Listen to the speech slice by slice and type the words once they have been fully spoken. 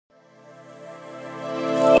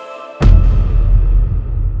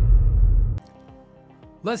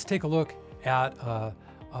Let's take a look at a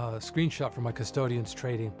screenshot from my custodian's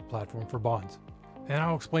trading platform for bonds. And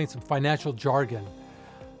I'll explain some financial jargon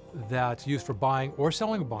that's used for buying or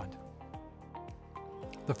selling a bond.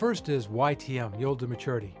 The first is YTM, yield to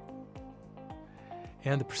maturity.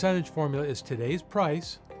 And the percentage formula is today's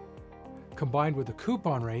price combined with the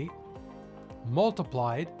coupon rate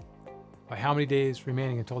multiplied by how many days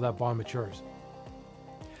remaining until that bond matures.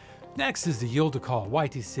 Next is the yield to call,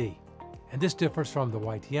 YTC. And this differs from the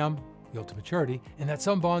YTM, yield to maturity, in that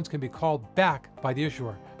some bonds can be called back by the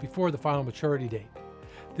issuer before the final maturity date.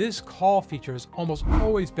 This call feature is almost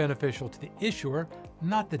always beneficial to the issuer,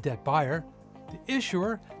 not the debt buyer. The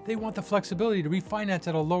issuer, they want the flexibility to refinance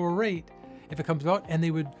at a lower rate if it comes about, and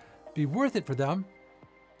they would be worth it for them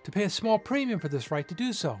to pay a small premium for this right to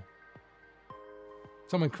do so.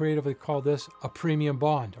 Someone creatively called this a premium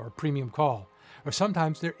bond or a premium call. Or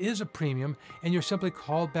sometimes there is a premium and you're simply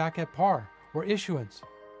called back at par or issuance.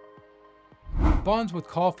 Bonds with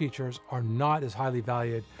call features are not as highly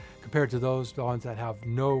valued compared to those bonds that have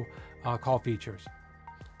no call features.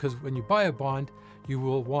 Because when you buy a bond, you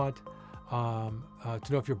will want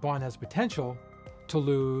to know if your bond has potential to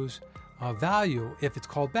lose value if it's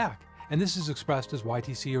called back. And this is expressed as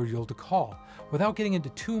YTC or yield to call. Without getting into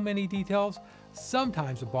too many details,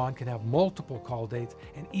 sometimes a bond can have multiple call dates,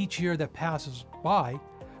 and each year that passes by,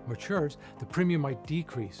 matures, the premium might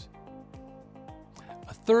decrease.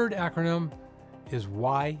 A third acronym is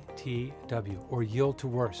YTW, or yield to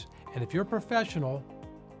worst. And if you're a professional,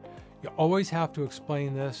 you always have to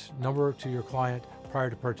explain this number to your client prior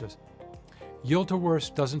to purchase. Yield to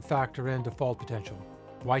worst doesn't factor in default potential.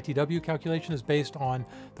 YTW calculation is based on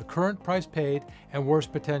the current price paid and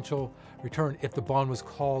worst potential return if the bond was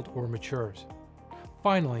called or matures.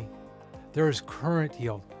 Finally, there is current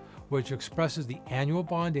yield, which expresses the annual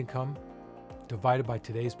bond income divided by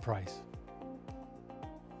today's price.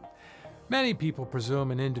 Many people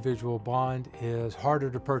presume an individual bond is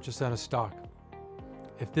harder to purchase than a stock.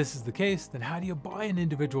 If this is the case, then how do you buy an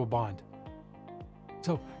individual bond?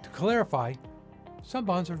 So, to clarify, some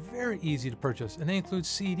bonds are very easy to purchase, and they include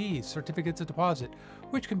CDs, certificates of deposit,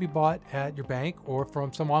 which can be bought at your bank or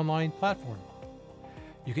from some online platform.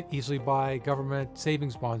 You can easily buy government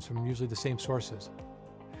savings bonds from usually the same sources.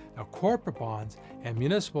 Now, corporate bonds and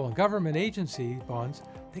municipal and government agency bonds,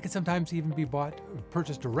 they can sometimes even be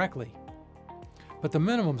purchased directly. But the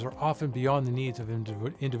minimums are often beyond the needs of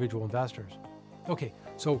individual investors. Okay,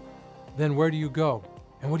 so then where do you go?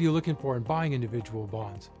 And what are you looking for in buying individual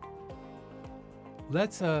bonds?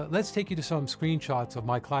 Let's take you to some screenshots of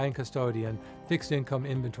my client custodian fixed income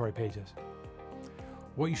inventory pages.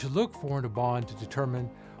 What you should look for in a bond to determine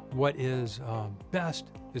what is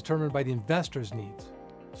best is determined by the investor's needs.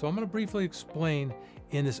 So I'm going to briefly explain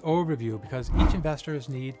in this overview because each investor's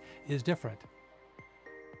need is different.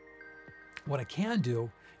 What I can do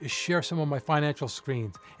is share some of my financial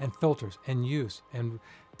screens and filters and use and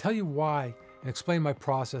tell you why and explain my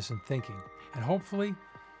process and thinking. And hopefully,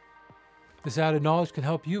 this added knowledge can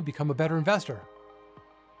help you become a better investor.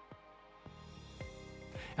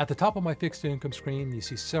 At the top of my fixed income screen, you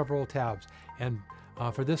see several tabs. And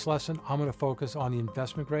for this lesson, I'm going to focus on the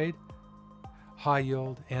investment grade, high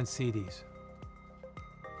yield, and CDs.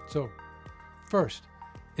 So first,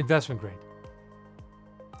 investment grade.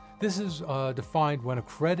 This is defined when a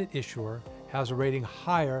credit issuer has a rating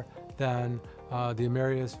higher than the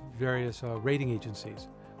various rating agencies.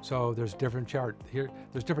 So there's different chart here.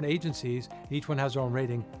 There's different agencies. Each one has their own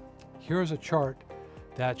rating. Here's a chart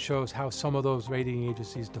that shows how some of those rating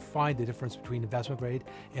agencies define the difference between investment grade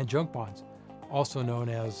and junk bonds, also known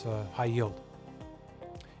as high yield.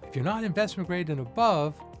 If you're not investment grade and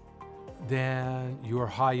above, then you are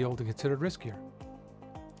high yield and considered riskier.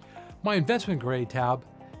 My investment grade tab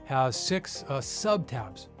has 6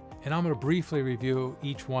 sub-tabs, and I'm going to briefly review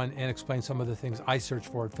each one and explain some of the things I search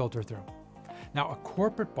for and filter through. Now, a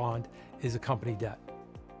corporate bond is a company debt.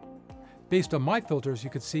 Based on my filters, you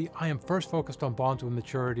can see I am first focused on bonds with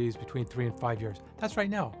maturities between 3 and 5 years. That's right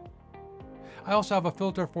now. I also have a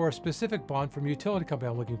filter for a specific bond from a utility company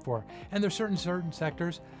I'm looking for, and there's certain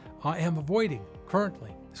sectors I am avoiding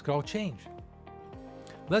currently. This could all change.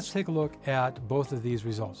 Let's take a look at both of these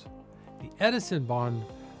results. The Edison bond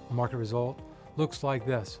market result looks like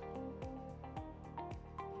this.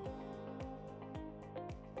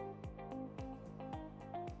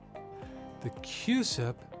 The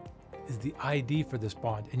CUSIP is the ID for this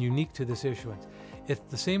bond and unique to this issuance. If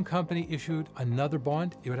the same company issued another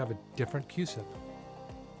bond, it would have a different CUSIP.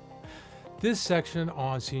 This section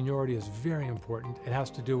on seniority is very important. It has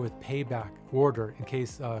to do with payback order in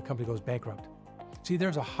case a company goes bankrupt. See,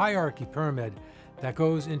 there's a hierarchy pyramid that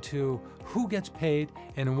goes into who gets paid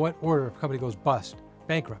and in what order if a company goes bust,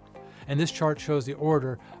 bankrupt. And this chart shows the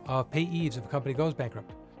order of payees if a company goes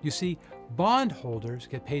bankrupt. You see, bondholders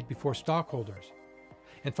get paid before stockholders.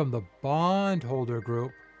 And from the bondholder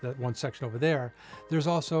group, that one section over there, there's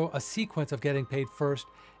also a sequence of getting paid first,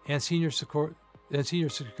 and senior secured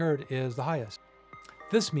is the highest.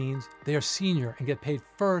 This means they are senior and get paid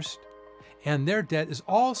first, and their debt is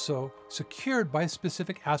also secured by a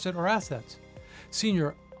specific asset or assets.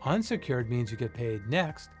 Senior unsecured means you get paid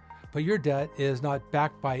next, but your debt is not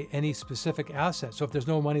backed by any specific asset. So if there's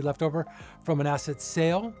no money left over from an asset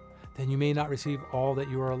sale, then you may not receive all that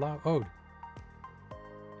you are owed.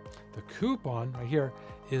 The coupon right here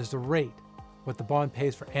is the rate, what the bond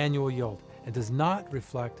pays for annual yield, and does not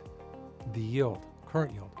reflect the yield,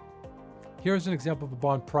 current yield. Here's an example of a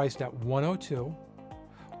bond priced at 102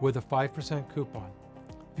 with a 5% coupon.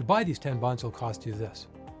 If you buy these 10 bonds, it'll cost you this.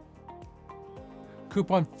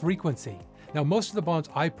 Coupon frequency. Now, most of the bonds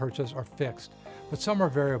I purchase are fixed, but some are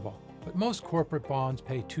variable. But most corporate bonds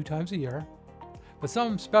pay 2 times a year, but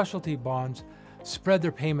some specialty bonds spread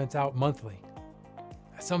their payments out monthly.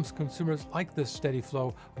 Some consumers like this steady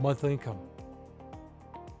flow of monthly income.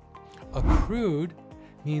 Accrued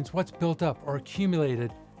means what's built up or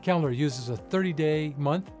accumulated. Calendar uses a 30-day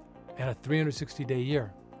month and a 360-day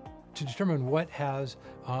year to determine what has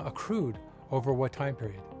accrued over what time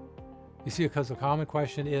period. You see, because the common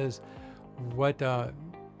question is what,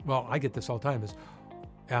 well, I get this all the time, is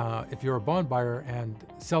if you're a bond buyer and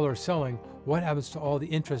seller is selling, what happens to all the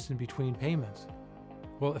interest in between payments?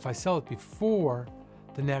 Well, if I sell it before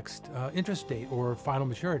the next interest date or final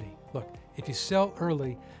maturity. Look, if you sell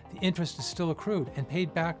early, the interest is still accrued and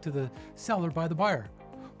paid back to the seller by the buyer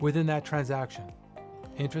within that transaction.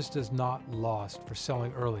 Interest is not lost for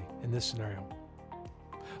selling early in this scenario.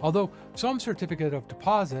 Although some certificate of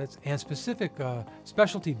deposits and specific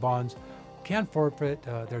specialty bonds can forfeit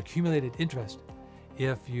their accumulated interest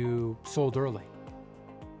if you sold early.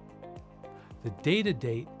 The dated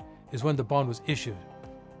date is when the bond was issued.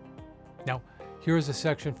 Now, here is a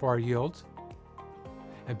section for our yields,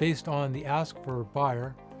 and based on the ask for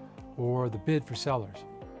buyer or the bid for sellers.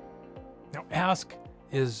 Now, ask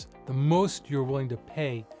is the most you're willing to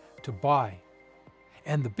pay to buy,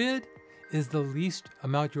 and the bid is the least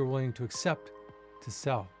amount you're willing to accept to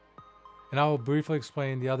sell. And I will briefly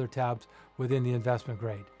explain the other tabs within the investment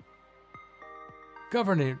grade.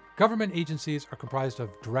 Government agencies are comprised of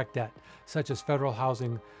direct debt, such as Federal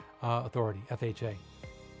Housing Authority, FHA,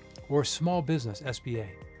 or small business, SBA,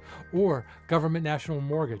 or Government National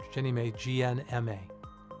Mortgage, Ginnie Mae, GNMA.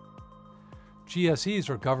 GSEs,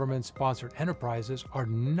 or government-sponsored enterprises, are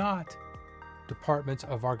not departments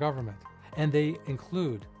of our government, and they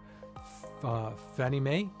include Fannie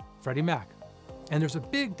Mae, Freddie Mac. And there's a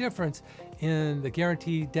big difference in the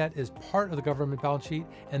guaranteed debt is part of the government balance sheet,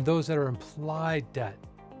 and those that are implied debt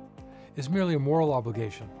is merely a moral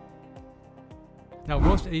obligation. Now,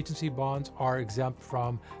 most agency bonds are exempt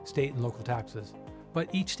from state and local taxes,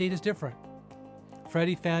 but each state is different.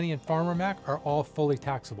 Freddie, Fannie, and Farmer Mac are all fully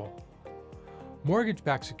taxable.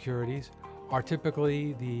 Mortgage-backed securities are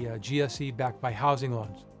typically the GSE backed by housing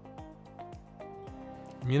loans.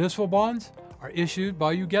 Municipal bonds are issued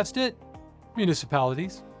by, you guessed it,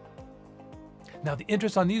 municipalities. Now, the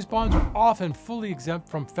interest on these bonds are often fully exempt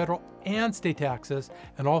from federal and state taxes,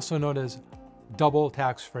 and also known as double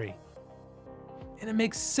tax-free. And it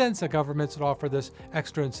makes sense that governments would offer this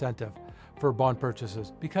extra incentive for bond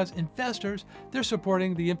purchases because investors, they're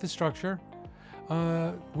supporting the infrastructure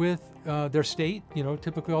with their state. You know,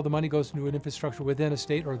 typically all the money goes into an infrastructure within a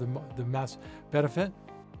state or the mass benefit.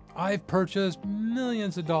 I've purchased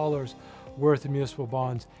millions of dollars worth of municipal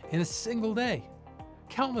bonds in a single day,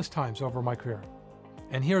 countless times over my career.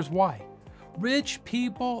 And here's why. Rich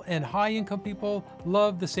people and high-income people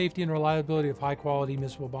love the safety and reliability of high-quality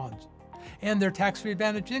municipal bonds and their tax-free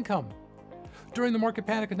advantage income. During the market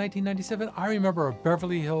panic of 1997, I remember a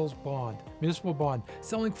Beverly Hills bond, municipal bond,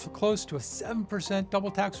 selling for close to a 7%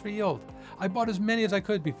 double tax-free yield. I bought as many as I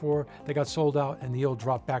could before they got sold out and the yield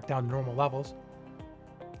dropped back down to normal levels.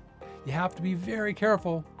 You have to be very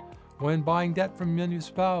careful when buying debt from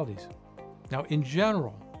municipalities. Now, in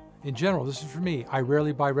general, this is for me, I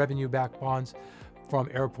rarely buy revenue-backed bonds from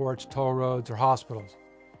airports, toll roads, or hospitals.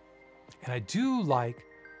 And I do like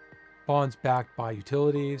bonds backed by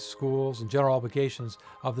utilities, schools, and general obligations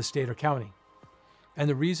of the state or county. And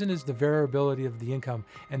the reason is the variability of the income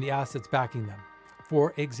and the assets backing them.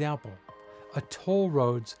 For example, a toll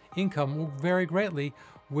road's income will vary greatly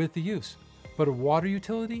with the use, but a water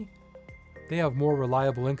utility, they have more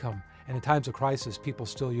reliable income And in times of crisis, people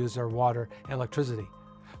still use their water and electricity.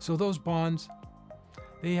 So those bonds,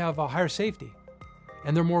 they have a higher safety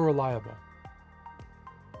and they're more reliable.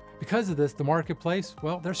 Because of this, the marketplace,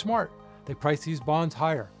 well, they're smart. They price these bonds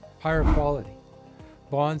higher quality.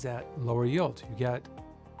 Bonds at lower yields. You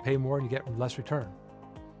pay more and you get less return.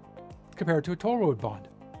 Compared to a toll road bond,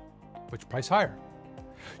 which price higher.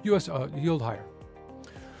 U.S. Yield higher.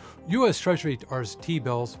 U.S. Treasury or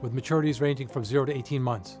T-bills with maturities ranging from 0 to 18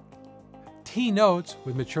 months. T-notes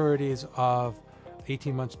with maturities of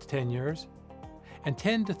 18 months to 10 years. And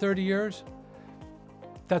 10 to 30 years,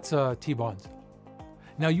 that's T-bonds.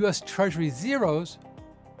 Now, U.S. Treasury zeros,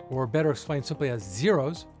 or better explained simply as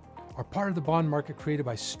zeros, are part of the bond market created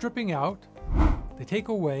by stripping out, they take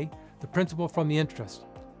away the principal from the interest.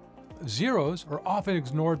 Zeros are often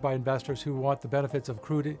ignored by investors who want the benefits of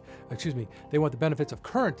they want the benefits of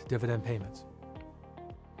current dividend payments.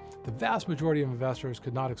 The vast majority of investors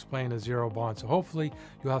could not explain a zero bond, so hopefully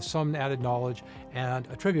you'll have some added knowledge and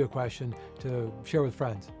a trivia question to share with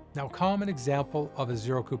friends. Now, a common example of a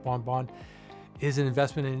zero coupon bond is an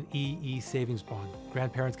investment in an EE savings bond.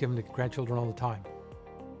 Grandparents give them to grandchildren all the time.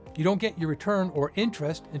 You don't get your return or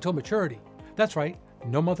interest until maturity. That's right,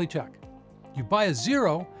 no monthly check. You buy a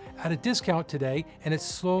zero at a discount today, and it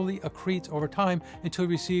slowly accretes over time until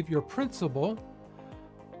you receive your principal.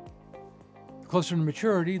 The closer to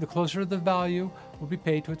maturity, the closer the value will be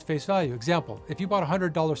paid to its face value. Example, if you bought a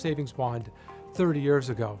 $100 savings bond 30 years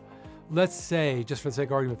ago, let's say, just for the sake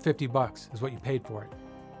of argument, $50 is what you paid for it.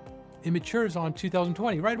 It matures on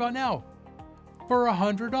 2020, right about now, for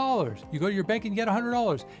 $100. You go to your bank and you get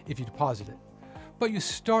 $100 if you deposit it. But you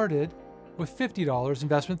started with $50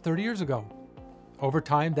 investment 30 years ago. Over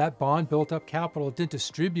time, that bond built up capital didn't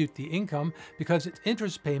distribute the income because its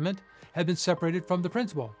interest payment had been separated from the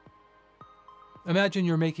principal. Imagine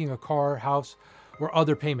you're making a car, house, or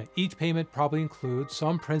other payment. Each payment probably includes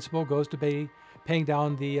some principal goes to paying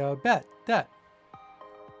down the debt.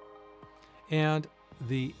 And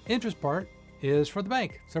the interest part is for the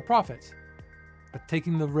bank, it's their profits, but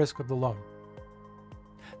taking the risk of the loan.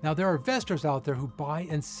 Now, there are investors out there who buy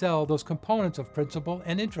and sell those components of principal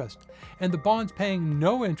and interest, and the bonds paying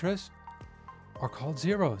no interest are called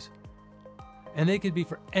zeros. And they could be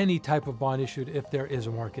for any type of bond issued if there is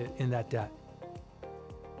a market in that debt.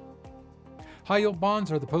 High yield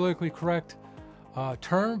bonds are the politically correct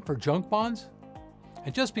term for junk bonds.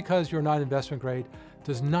 And just because you're not investment grade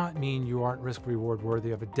does not mean you aren't risk reward worthy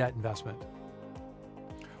of a debt investment.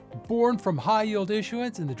 Born from high yield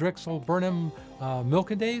issuance in the Drexel Burnham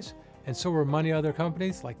Milken days, and so were many other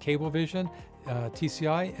companies like Cablevision,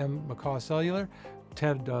 TCI, and McCaw Cellular,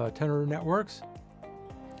 Tenor Networks.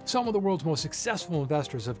 Some of the world's most successful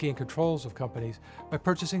investors have gained controls of companies by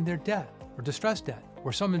purchasing their debt or distressed debt,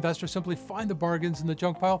 where some investors simply find the bargains in the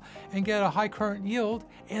junk pile and get a high current yield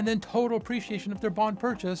and then total appreciation of their bond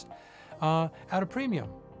purchased at a premium.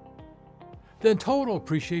 Then total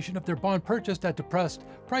appreciation of their bond purchased at depressed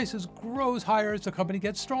prices grows higher as the company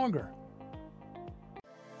gets stronger.